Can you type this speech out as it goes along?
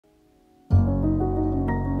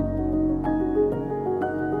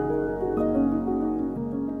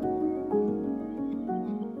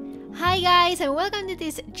guys, and welcome to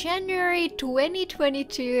this January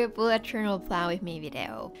 2022 bullet journal plan with me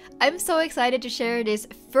video. I'm so excited to share this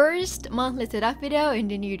first monthly setup video in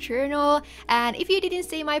the new journal, and if you didn't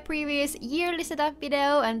see my previous yearly setup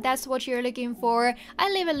video and that's what you're looking for,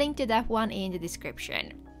 I'll leave a link to that one in the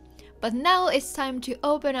description. But now it's time to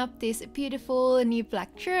open up this beautiful new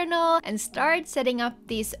black journal and start setting up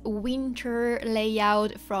this winter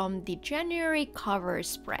layout from the January cover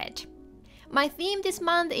spread. My theme this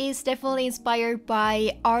month is definitely inspired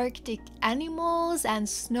by Arctic animals and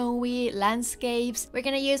snowy landscapes. We're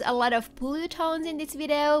gonna use a lot of blue tones in this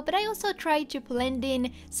video, but I also tried to blend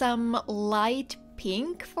in some light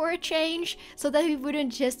pink for a change, so that it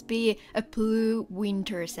wouldn't just be a blue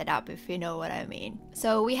winter setup, if you know what I mean.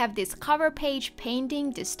 So we have this cover page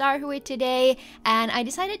painting to start with today, and I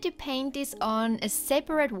decided to paint this on a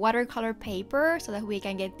separate watercolor paper so that we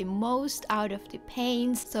can get the most out of the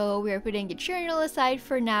paints. So we are putting the journal aside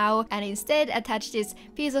for now and instead attach this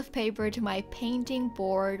piece of paper to my painting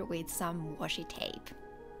board with some washi tape.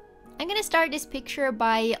 I'm gonna start this picture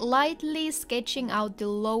by lightly sketching out the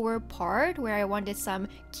lower part where I wanted some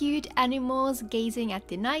cute animals gazing at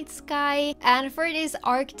the night sky. And for this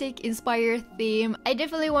Arctic inspired theme, I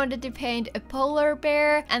definitely wanted to paint a polar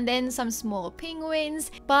bear and then some small penguins,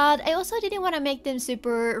 but I also didn't want to make them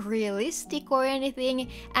super realistic or anything,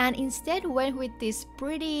 and instead went with this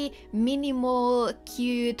pretty minimal,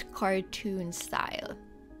 cute cartoon style.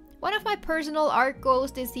 One of my personal art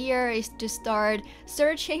goals this year is to start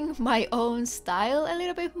searching my own style a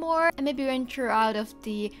little bit more and maybe venture out of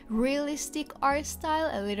the realistic art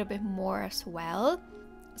style a little bit more as well.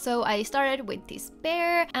 So I started with this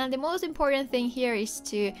bear, and the most important thing here is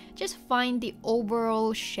to just find the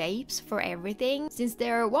overall shapes for everything, since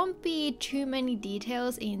there won't be too many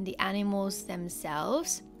details in the animals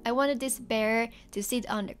themselves. I wanted this bear to sit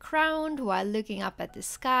on the ground while looking up at the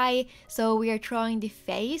sky, so we are drawing the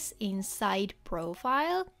face in side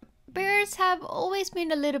profile. Bears have always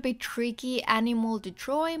been a little bit tricky animal to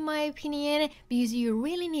draw in my opinion, because you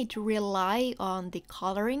really need to rely on the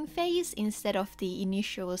coloring phase instead of the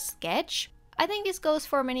initial sketch. I think this goes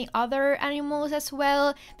for many other animals as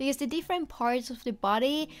well, because the different parts of the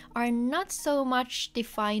body are not so much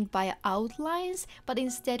defined by outlines, but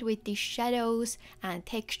instead with the shadows and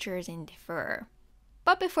textures in the fur.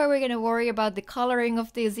 But before we're gonna worry about the coloring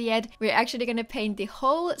of this yet, we're actually gonna paint the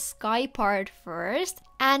whole sky part first.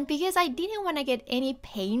 And because I didn't want to get any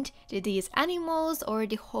paint to these animals or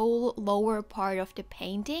the whole lower part of the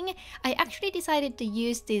painting, I actually decided to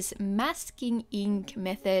use this masking ink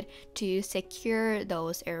method to secure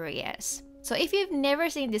those areas. So if you've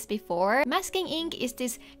never seen this before, masking ink is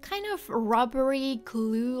this kind of rubbery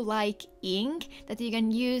glue-like ink that you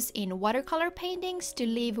can use in watercolor paintings to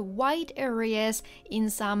leave white areas in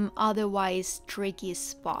some otherwise tricky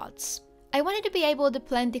spots. I wanted to be able to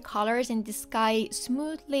blend the colors in the sky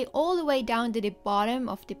smoothly all the way down to the bottom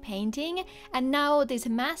of the painting, and now this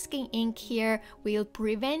masking ink here will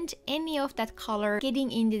prevent any of that color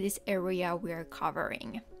getting into this area we are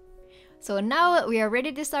covering. So now we are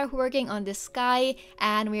ready to start working on the sky,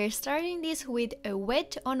 and we are starting this with a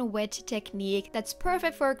wet on wet technique that's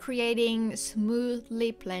perfect for creating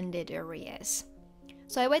smoothly blended areas.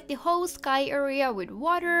 So I wet the whole sky area with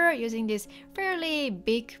water using this fairly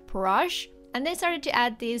big brush, and then started to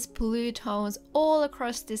add these blue tones all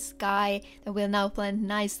across the sky that will now blend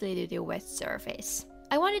nicely to the wet surface.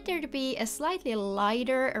 I wanted there to be a slightly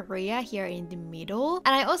lighter area here in the middle,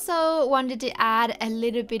 and I also wanted to add a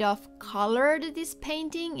little bit of color to this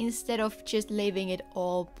painting instead of just leaving it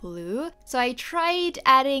all blue. So I tried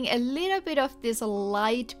adding a little bit of this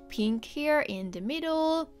light pink here in the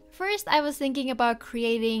middle. First, I was thinking about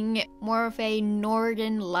creating more of a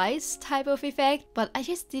Northern Lights type of effect, but I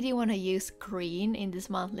just didn't want to use green in this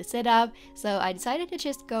monthly setup, so I decided to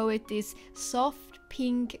just go with this soft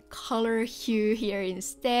pink color hue here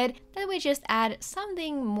instead. Then we just add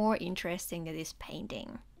something more interesting to this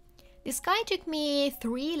painting. The sky took me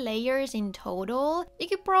 3 layers in total. You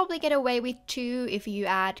could probably get away with 2 if you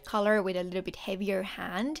add color with a little bit heavier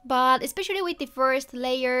hand, but especially with the first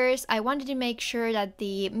layers, I wanted to make sure that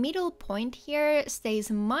the middle point here stays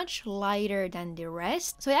much lighter than the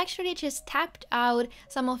rest. So I actually just tapped out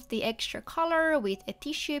some of the extra color with a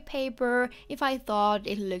tissue paper if I thought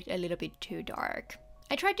it looked a little bit too dark.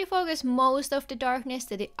 I tried to focus most of the darkness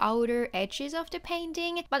to the outer edges of the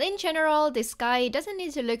painting, but in general the sky doesn't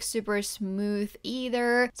need to look super smooth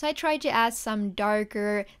either, so I tried to add some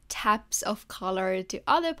darker taps of color to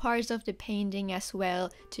other parts of the painting as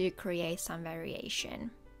well to create some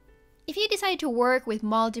variation. If you decide to work with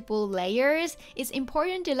multiple layers, it's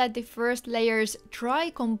important to let the first layers dry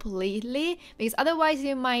completely, because otherwise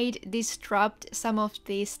you might disrupt some of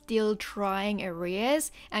the still drying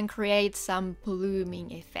areas and create some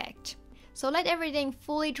blooming effect. So let everything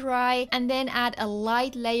fully dry and then add a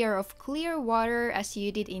light layer of clear water as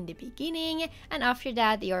you did in the beginning, and after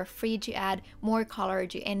that you're free to add more color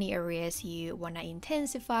to any areas you want to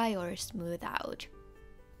intensify or smooth out.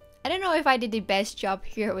 I don't know if I did the best job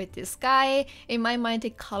here with the sky. In my mind,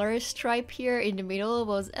 the color stripe here in the middle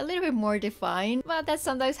was a little bit more defined, but that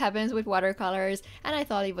sometimes happens with watercolors, and I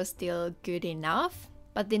thought it was still good enough.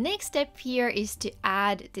 But the next step here is to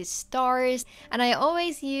add the stars, and I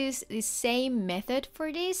always use the same method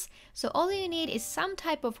for this. So all you need is some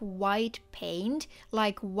type of white paint,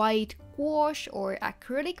 like white gouache or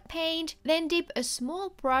acrylic paint. Then dip a small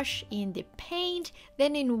brush in the paint,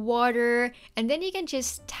 then in water, and then you can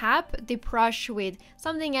just tap the brush with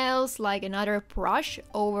something else like another brush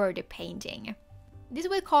over the painting. This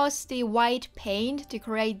will cause the white paint to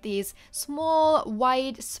create these small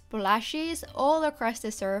white splashes all across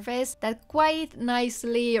the surface that quite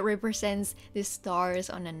nicely represents the stars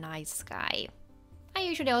on a night sky. I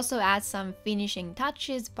usually also add some finishing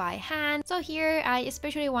touches by hand, so here I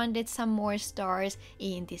especially wanted some more stars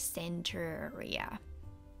in the center area.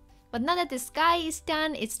 But now that the sky is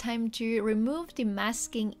done, it's time to remove the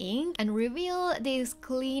masking ink and reveal these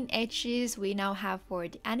clean edges we now have for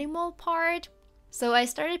the animal part. So I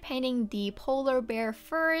started painting the polar bear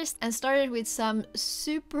first and started with some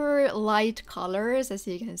super light colors, as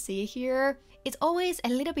you can see here. It's always a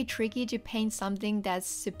little bit tricky to paint something that's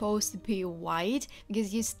supposed to be white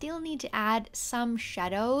because you still need to add some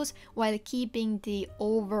shadows while keeping the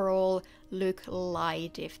overall look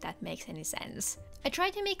light, if that makes any sense. I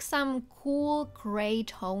tried to make some cool gray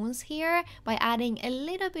tones here by adding a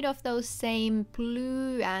little bit of those same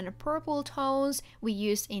blue and purple tones we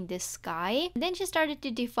used in the sky. And then just started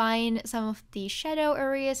to define some of the shadow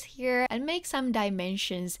areas here and make some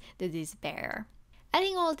dimensions to this bear.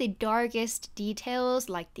 Adding all the darkest details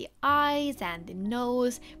like the eyes and the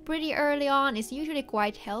nose pretty early on is usually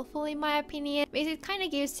quite helpful in my opinion, because it kind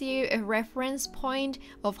of gives you a reference point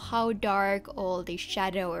of how dark all the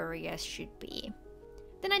shadow areas should be.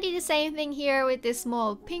 Then I did the same thing here with the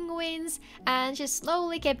small penguins and just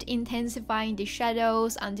slowly kept intensifying the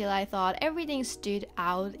shadows until I thought everything stood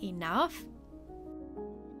out enough.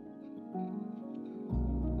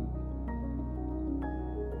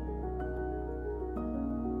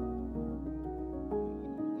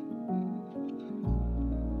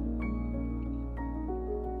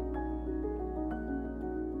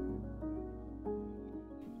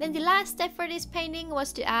 Then the last step for this painting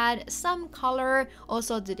was to add some color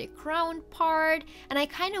also to the crown part, and I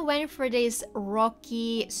kind of went for this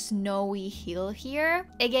rocky, snowy hill here.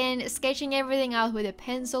 Again, sketching everything out with a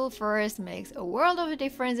pencil first makes a world of a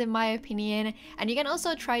difference in my opinion, and you can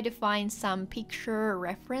also try to find some picture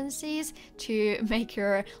references to make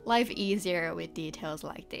your life easier with details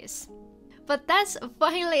like this. But that's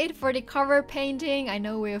finally it for the cover painting. I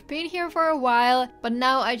know we've been here for a while, but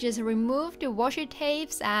now I just removed the washi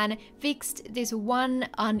tapes and fixed this one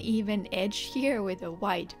uneven edge here with a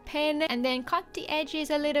white pen, and then cut the edges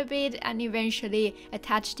a little bit and eventually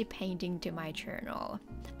attached the painting to my journal.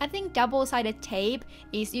 I think double-sided tape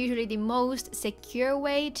is usually the most secure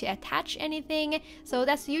way to attach anything, so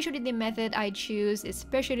that's usually the method I choose,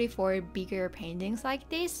 especially for bigger paintings like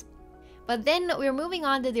this. But then we're moving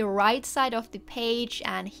on to the right side of the page,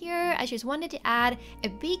 and here I just wanted to add a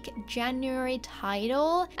big January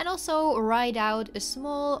title and also write out a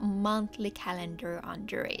small monthly calendar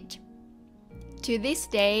under it. To this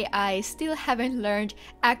day, I still haven't learned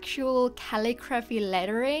actual calligraphy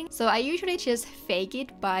lettering, so I usually just fake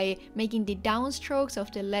it by making the downstrokes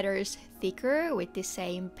of the letters thicker with the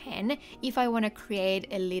same pen if I want to create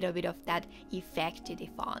a little bit of that effect to the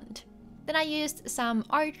font. Then I used some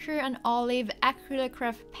Archer and Olive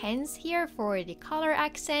acrylograph pens here for the color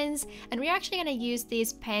accents, and we're actually going to use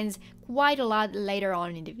these pens quite a lot later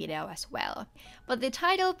on in the video as well. But the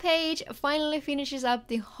title page finally finishes up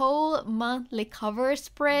the whole monthly cover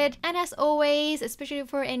spread, and as always, especially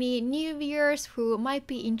for any new viewers who might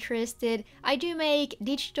be interested, I do make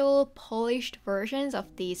digital polished versions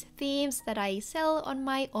of these themes that I sell on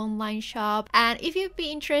my online shop, and if you'd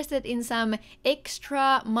be interested in some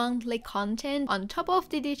extra monthly content on top of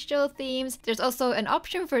the digital themes, there's also an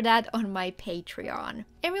option for that on my Patreon.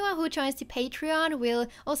 Everyone who joins the Patreon will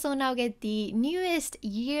also now get the newest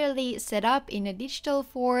yearly setup in a digital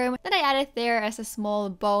form that I added there as a small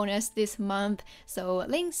bonus this month, so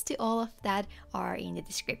links to all of that are in the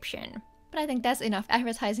description. But I think that's enough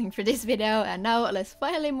advertising for this video, and now let's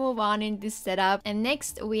finally move on in this setup. And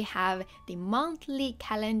next we have the monthly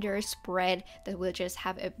calendar spread that will just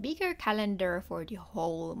have a bigger calendar for the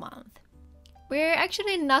whole month. We're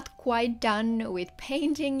actually not quite done with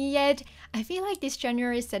painting yet. I feel like this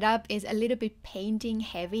January setup is a little bit painting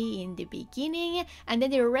heavy in the beginning, and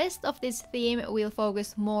then the rest of this theme will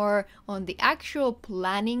focus more on the actual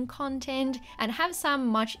planning content and have some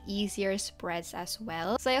much easier spreads as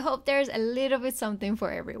well. So I hope there's a little bit something for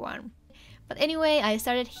everyone. But anyway, I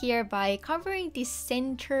started here by covering the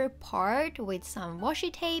center part with some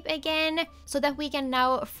washi tape again, so that we can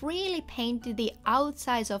now freely paint to the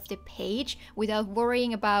outsides of the page without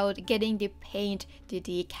worrying about getting the paint to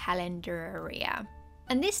the calendar area.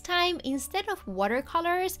 And this time, instead of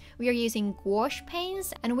watercolors, we are using gouache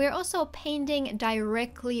paints, and we're also painting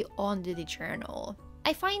directly onto the journal.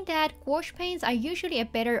 I find that gouache paints are usually a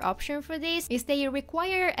better option for this, because they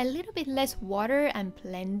require a little bit less water and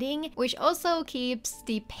blending, which also keeps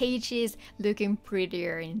the pages looking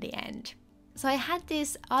prettier in the end. So I had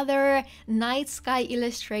this other night sky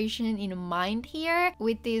illustration in mind here,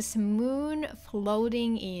 with this moon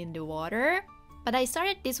floating in the water. But I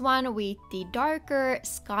started this one with the darker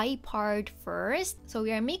sky part first. So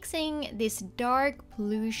we are mixing this dark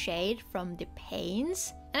blue shade from the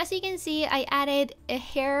paints. And as you can see, I added a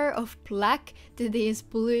hair of black to these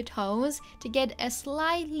blue tones to get a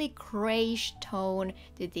slightly grayish tone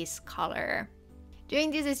to this color. Doing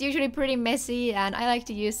this is usually pretty messy, and I like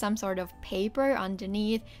to use some sort of paper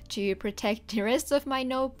underneath to protect the rest of my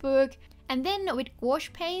notebook. And then with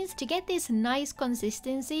gouache paints, to get this nice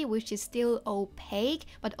consistency, which is still opaque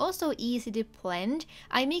but also easy to blend,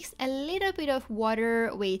 I mixed a little bit of water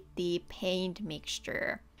with the paint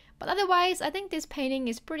mixture. But otherwise, I think this painting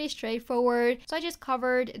is pretty straightforward, so I just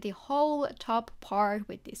covered the whole top part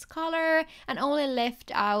with this color and only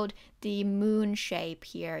left out the moon shape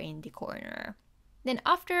here in the corner. Then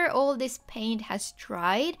after all this paint has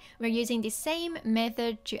dried, we're using the same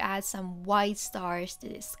method to add some white stars to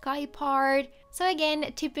the sky part. So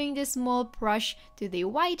again, tipping the small brush to the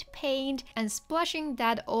white paint and splashing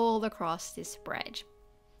that all across the spread.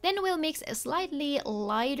 Then we'll mix a slightly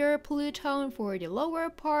lighter blue tone for the lower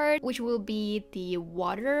part, which will be the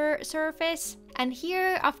water surface. And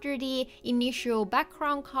here, after the initial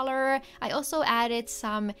background color, I also added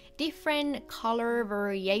some different color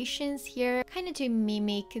variations here, kind of to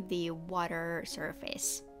mimic the water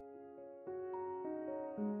surface.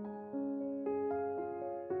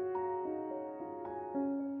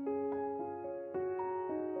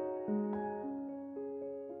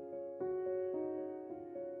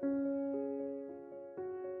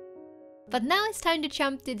 But now it's time to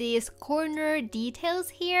jump to these corner details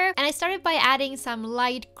here, and I started by adding some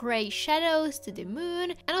light gray shadows to the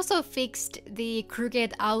moon and also fixed the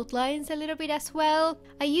crooked outlines a little bit as well.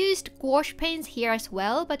 I used gouache paints here as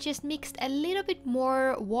well, but just mixed a little bit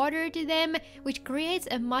more water to them, which creates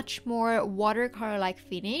a much more watercolor-like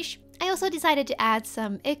finish. I also decided to add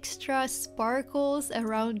some extra sparkles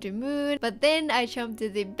around the moon, but then I jumped to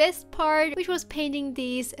the best part, which was painting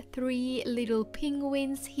these 3 little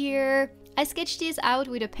penguins here. I sketched this out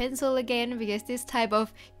with a pencil again because this type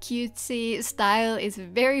of cutesy style is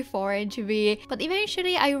very foreign to me, but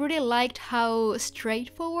eventually I really liked how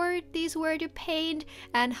straightforward these were to paint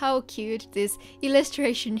and how cute this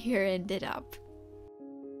illustration here ended up.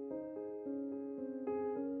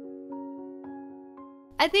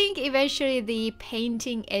 I think eventually the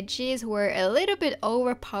painting edges were a little bit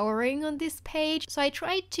overpowering on this page, so I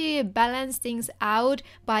tried to balance things out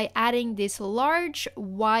by adding this large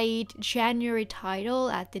white January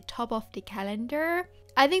title at the top of the calendar.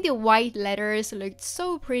 I think the white letters looked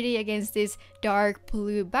so pretty against this dark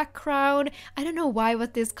blue background. I don't know why,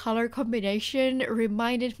 but this color combination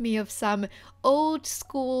reminded me of some old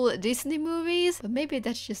school Disney movies, but maybe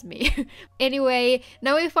that's just me. Anyway,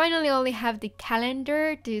 now we finally only have the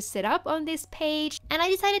calendar to set up on this page, and I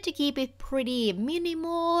decided to keep it pretty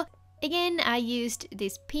minimal. Again, I used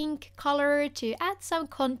this pink color to add some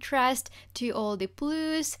contrast to all the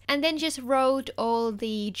blues, and then just wrote all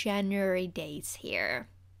the January dates here.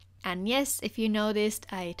 And yes, if you noticed,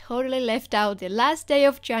 I totally left out the last day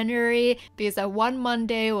of January because that one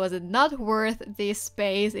Monday was not worth the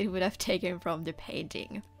space it would have taken from the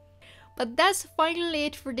painting. But that's finally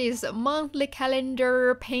it for this monthly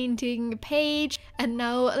calendar painting page, and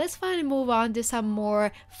now let's finally move on to some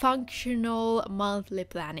more functional monthly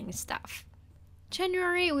planning stuff.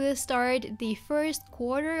 January will start the first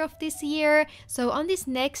quarter of this year, so on this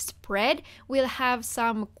next spread we'll have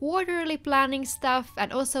some quarterly planning stuff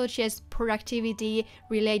and also just productivity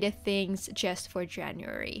related things just for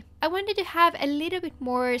January. I wanted to have a little bit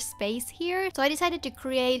more space here, so I decided to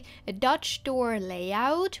create a Dutch door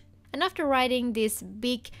layout. And after writing this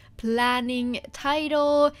big planning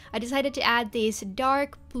title, I decided to add these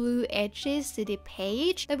dark blue edges to the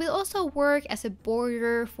page that will also work as a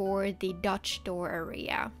border for the Dutch door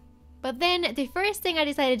area. But then the first thing I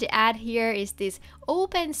decided to add here is this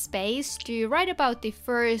open space to write about the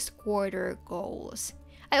first quarter goals.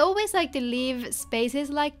 I always like to leave spaces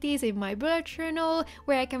like this in my bullet journal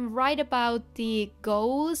where I can write about the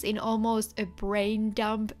goals in almost a brain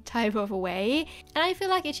dump type of way, and I feel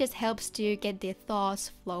like it just helps to get the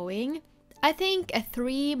thoughts flowing. I think a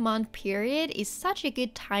 3-month period is such a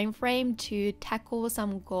good time frame to tackle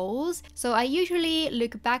some goals, so I usually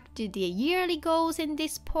look back to the yearly goals in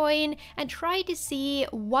this point and try to see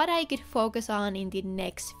what I could focus on in the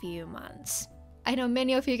next few months. I know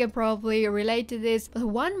many of you can probably relate to this, but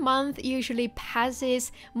 1 month usually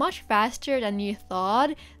passes much faster than you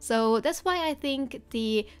thought, so that's why I think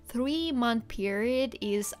the 3-month period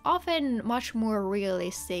is often much more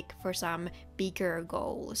realistic for some bigger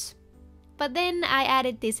goals. But then I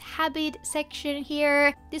added this habit section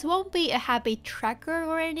here. This won't be a habit tracker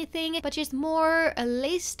or anything, but just more a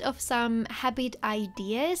list of some habit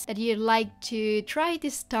ideas that you'd like to try to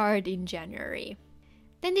start in January.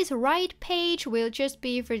 Then this right page will just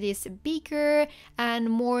be for this bigger and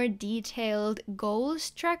more detailed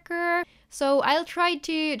goals tracker. So I'll try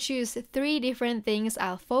to choose 3 different things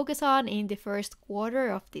I'll focus on in the first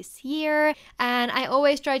quarter of this year. And I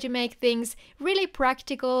always try to make things really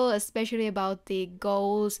practical, especially about the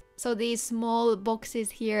goals. So these small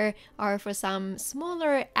boxes here are for some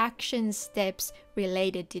smaller action steps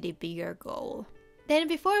related to the bigger goal. Then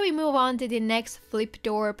before we move on to the next flip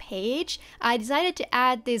door page, I decided to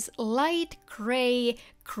add this light gray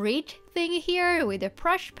grid thing here with a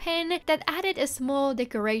brush pen that added a small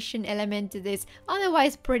decoration element to this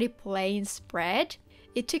otherwise pretty plain spread.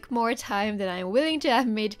 It took more time than I'm willing to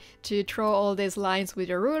admit to draw all these lines with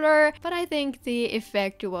a ruler, but I think the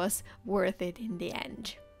effect was worth it in the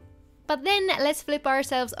end. But then let's flip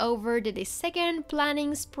ourselves over to the second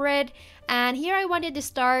planning spread, and here I wanted to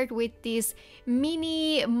start with this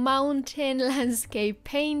mini mountain landscape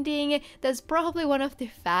painting. That's probably one of the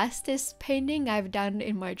fastest painting I've done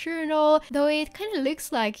in my journal, though it kind of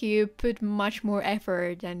looks like you put much more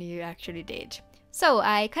effort than you actually did. So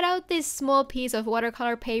I cut out this small piece of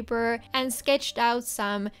watercolor paper and sketched out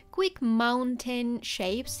some quick mountain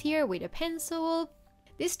shapes here with a pencil.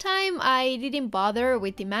 This time I didn't bother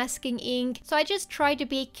with the masking ink, so I just tried to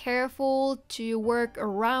be careful to work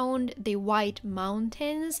around the white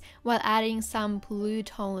mountains while adding some blue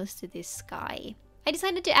tones to the sky. I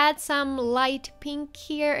decided to add some light pink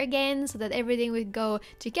here again so that everything would go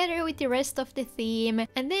together with the rest of the theme,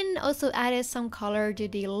 and then also added some color to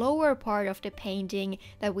the lower part of the painting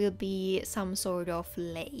that will be some sort of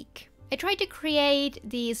lake. I tried to create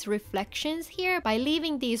these reflections here by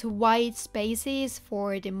leaving these white spaces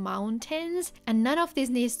for the mountains, and none of this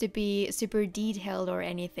needs to be super detailed or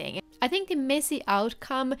anything. I think the messy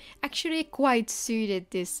outcome actually quite suited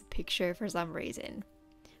this picture for some reason.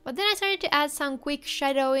 But then I started to add some quick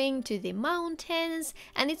shadowing to the mountains,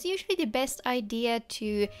 and it's usually the best idea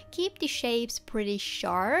to keep the shapes pretty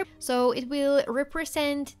sharp, so it will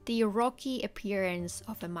represent the rocky appearance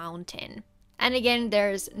of a mountain. And again,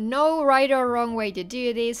 there's no right or wrong way to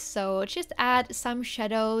do this, so just add some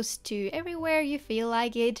shadows to everywhere you feel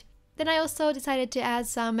like it. Then I also decided to add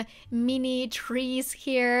some mini trees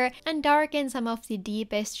here and darken some of the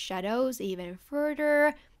deepest shadows even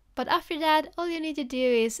further. But after that, all you need to do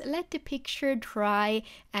is let the picture dry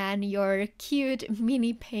and your cute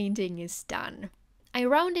mini painting is done. I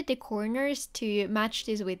rounded the corners to match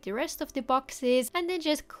this with the rest of the boxes and then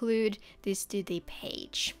just glued this to the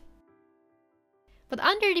page. But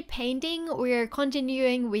under the painting, we're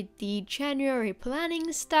continuing with the January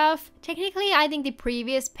planning stuff. Technically, I think the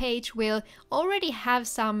previous page will already have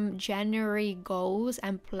some January goals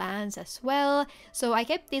and plans as well, so I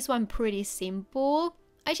kept this one pretty simple.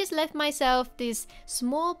 I just left myself this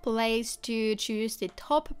small place to choose the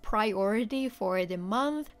top priority for the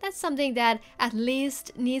month. That's something that at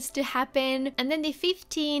least needs to happen. And then the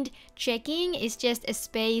 15th checking is just a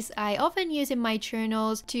space I often use in my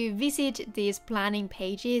journals to visit these planning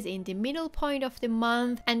pages in the middle point of the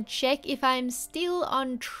month and check if I'm still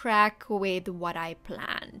on track with what I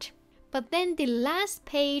planned. But then the last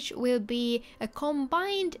page will be a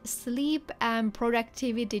combined sleep and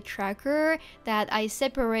productivity tracker that I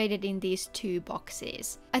separated in these two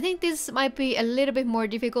boxes. I think this might be a little bit more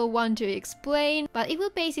difficult one to explain, but it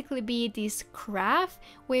will basically be this graph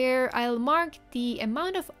where I'll mark the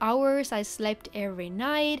amount of hours I slept every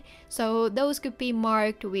night. So those could be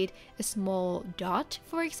marked with a small dot,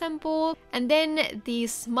 for example. And then the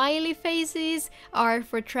smiley faces are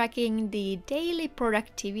for tracking the daily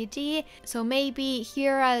productivity. So maybe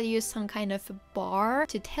here I'll use some kind of a bar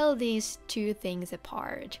to tell these two things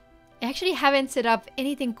apart. I actually haven't set up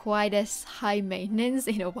anything quite as high maintenance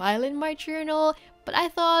in a while in my journal, but I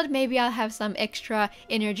thought maybe I'll have some extra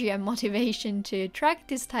energy and motivation to track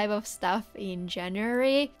this type of stuff in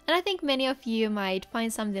January. And I think many of you might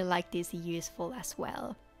find something like this useful as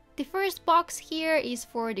well. The first box here is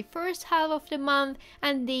for the first half of the month,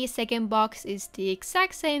 and the second box is the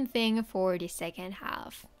exact same thing for the second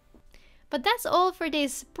half. But that's all for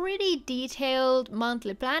this pretty detailed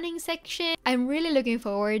monthly planning section. I'm really looking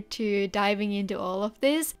forward to diving into all of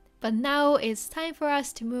this. But now it's time for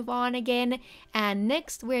us to move on again, and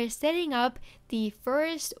next we're setting up the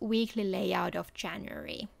first weekly layout of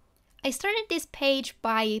January. I started this page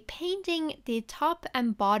by painting the top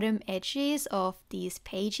and bottom edges of these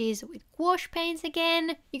pages with gouache paints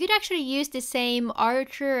again. You could actually use the same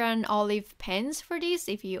Archer and Olive pens for this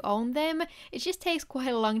if you own them. It just takes quite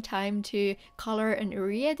a long time to color an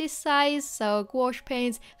area this size, so gouache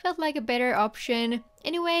paints felt like a better option.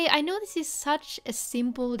 Anyway, I know this is such a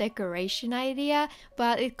simple decoration idea,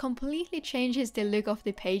 but it completely changes the look of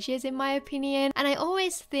the pages in my opinion. And I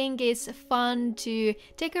always think it's fun to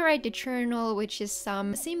decorate the journal with just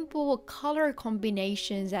some simple color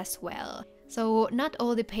combinations as well. So not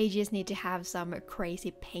all the pages need to have some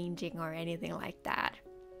crazy painting or anything like that.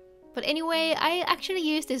 But anyway, I actually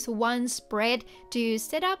used this one spread to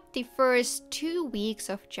set up the first 2 weeks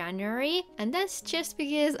of January, and that's just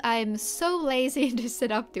because I'm so lazy to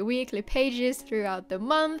set up the weekly pages throughout the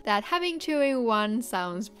month that having 2 in 1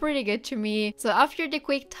 sounds pretty good to me. So after the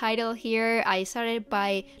quick title here, I started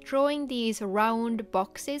by drawing these round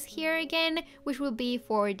boxes here again, which will be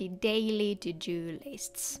for the daily to-do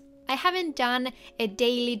lists. I haven't done a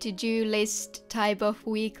daily to-do list type of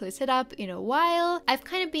weekly setup in a while. I've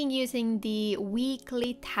kind of been using the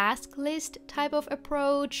weekly task list type of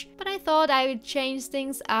approach, but I thought I would change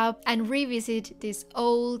things up and revisit this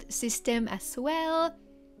old system as well.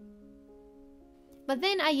 But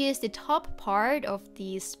then I used the top part of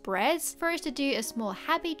these spreads first to do a small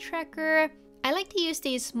habit tracker. I like to use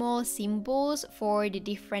these small symbols for the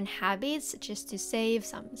different habits just to save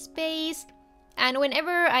some space. And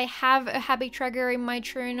whenever I have a habit tracker in my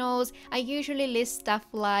journals, I usually list stuff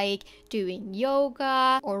like doing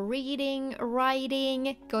yoga or reading,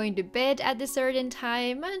 writing, going to bed at a certain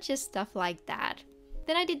time, and just stuff like that.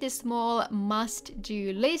 Then I did this small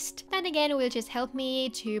must-do list that again will just help me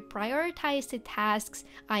to prioritize the tasks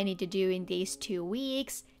I need to do in these 2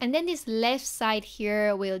 weeks. And then this left side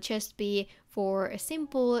here will just be for a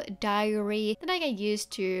simple diary that I can use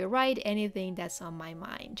to write anything that's on my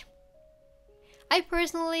mind. I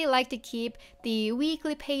personally like to keep the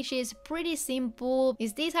weekly pages pretty simple,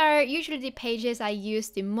 because these are usually the pages I use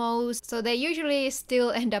the most, so they usually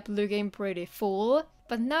still end up looking pretty full.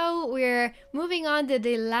 But now we're moving on to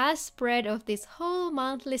the last spread of this whole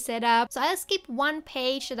monthly setup, so I'll skip one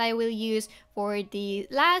page that I will use for the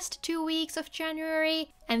last 2 weeks of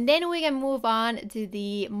January, and then we can move on to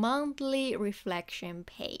the monthly reflection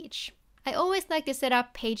page. I always like to set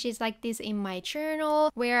up pages like this in my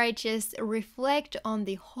journal where I just reflect on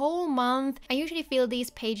the whole month. I usually fill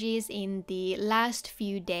these pages in the last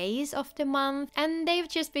few days of the month, and they've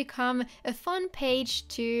just become a fun page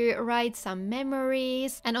to write some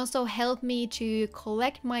memories and also help me to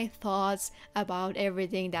collect my thoughts about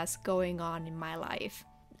everything that's going on in my life.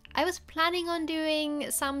 I was planning on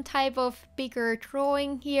doing some type of bigger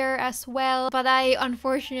drawing here as well, but I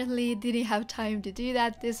unfortunately didn't have time to do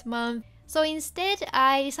that this month. So instead,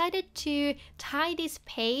 I decided to tie this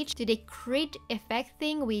page to the grid effect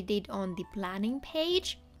thing we did on the planning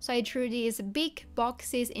page. So I drew these big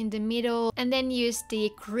boxes in the middle and then used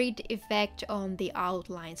the grid effect on the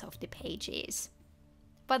outlines of the pages.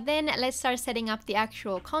 But then let's start setting up the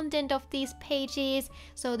actual content of these pages.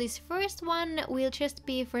 So this first one will just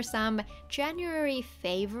be for some January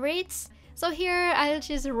favorites. So here I'll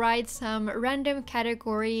just write some random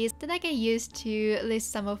categories that I can use to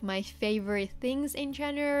list some of my favorite things in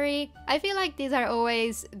January. I feel like these are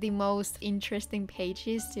always the most interesting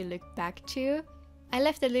pages to look back to. I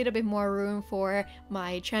left a little bit more room for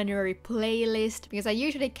my January playlist because I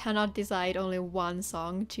usually cannot decide only one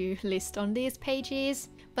song to list on these pages.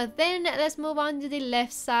 But then let's move on to the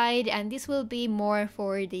left side, and this will be more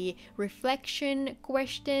for the reflection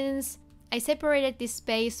questions. I separated this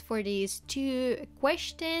space for these two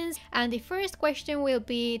questions, and the first question will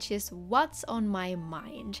be just what's on my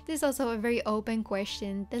mind. This is also a very open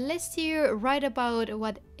question that lets you write about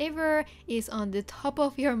whatever is on the top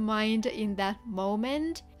of your mind in that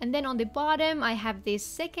moment. And then on the bottom I have this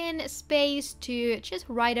second space to just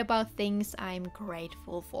write about things I'm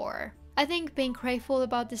grateful for. I think being grateful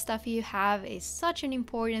about the stuff you have is such an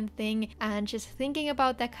important thing, and just thinking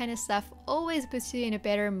about that kind of stuff always puts you in a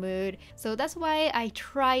better mood. So that's why I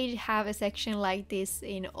try to have a section like this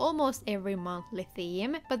in almost every monthly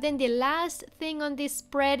theme. But then the last thing on this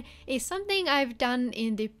spread is something I've done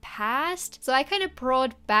in the past. So I kind of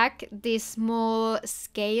brought back this small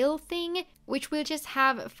scale thing, which will just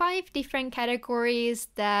have 5 different categories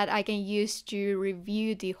that I can use to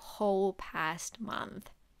review the whole past month.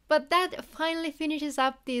 But that finally finishes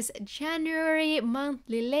up this January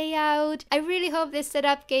monthly layout. I really hope this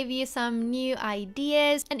setup gave you some new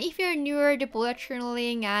ideas. And if you're newer to bullet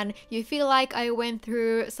journaling and you feel like I went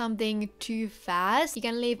through something too fast, you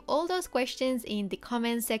can leave all those questions in the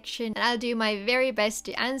comment section and I'll do my very best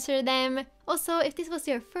to answer them. Also, if this was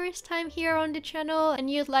your first time here on the channel and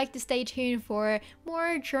you'd like to stay tuned for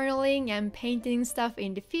more journaling and painting stuff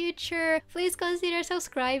in the future, please consider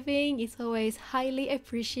subscribing. It's always highly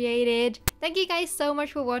appreciated. Thank you guys so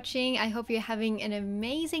much for watching. I hope you're having an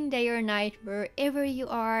amazing day or night wherever you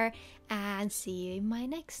are, and see you in my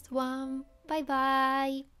next one. Bye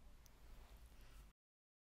bye!